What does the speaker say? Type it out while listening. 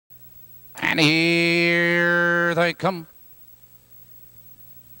And here they come.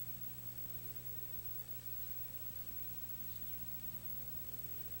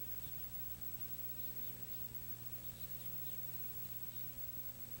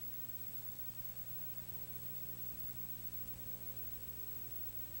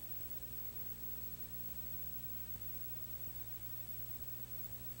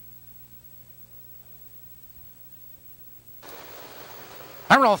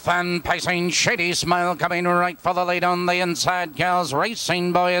 Arrow fan pacing, Shady Smile coming right for the lead on the inside. Gals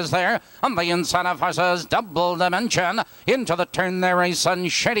Racing Boy is there on the inside of horses. Double Dimension into the turn there, racing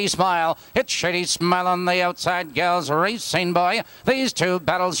Shady Smile. It's Shady Smile on the outside. Gals Racing Boy. These two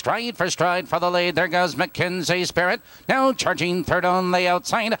battle stride for the lead. There goes Mackenzie Spirit now charging third on the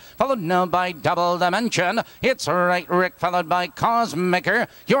outside, followed now by Double Dimension. It's Right Rick followed by Cosmaker.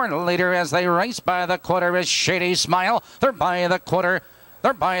 Your leader as they race by the quarter is Shady Smile. They're by the quarter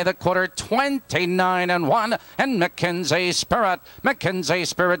 29-1, and Mackenzie Spirit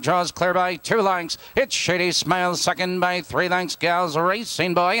draws clear by 2 lengths. It's Shady Smile second by 3 lengths. Gals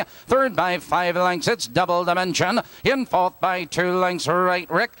Racing Boy third by 5 lengths. It's Double Dimension in fourth by 2 lengths. Right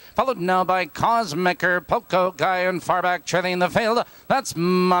Rick followed now by Cosmaker, Poco Guy, and far back trailing the field. That's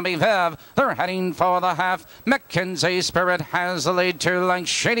Mommy Viv. They're heading for the half. Mackenzie Spirit has the lead 2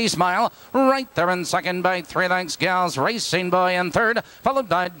 lengths. Shady Smile right there in second by 3 lengths. Gals Racing Boy in third, followed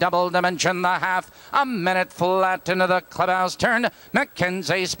by Double Dimension the half. A minute flat into the clubhouse turn.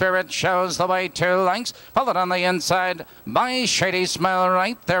 Mackenzie Spirit shows the way 2 lengths, followed on the inside by Shady Smile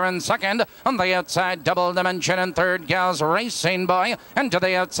right there in second. On the outside, Double Dimension in third. Gals Racing Boy, and to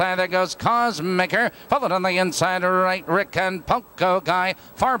the outside there goes Cosmaker, followed on the inside Right Rick and Poco Guy.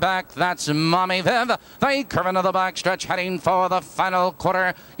 Far back, that's Mommy Viv. They curve into the back stretch heading for the final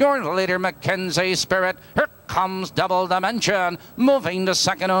quarter. Your leader Mackenzie Spirit. Here comes Double Dimension moving to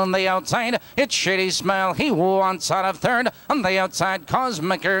second on the outside. It's Shady Smile. He wants out of third. On the outside,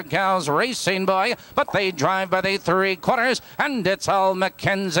 Cosmaker, Gals Racing Boy, but they drive by the 3/4, and it's all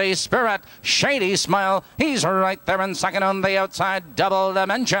Mackenzie Spirit. Shady Smile, he's right there in second on the outside. Double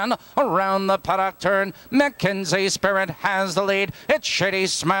Dimension around the paddock turn. Mackenzie Spirit has the lead. It's Shady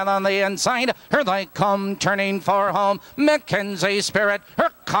Smile on the inside. Here they come turning for home. Mackenzie Spirit.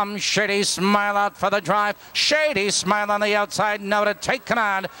 Here comes Shady Smile out for the drive. Shady Smile on the outside now to take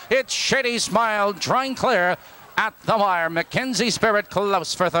command. It's Shady Smile drawing clear at the wire. Mackenzie Spirit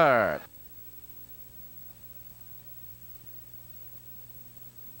close for third.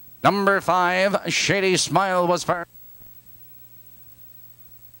 Number 5, Shady Smile was first.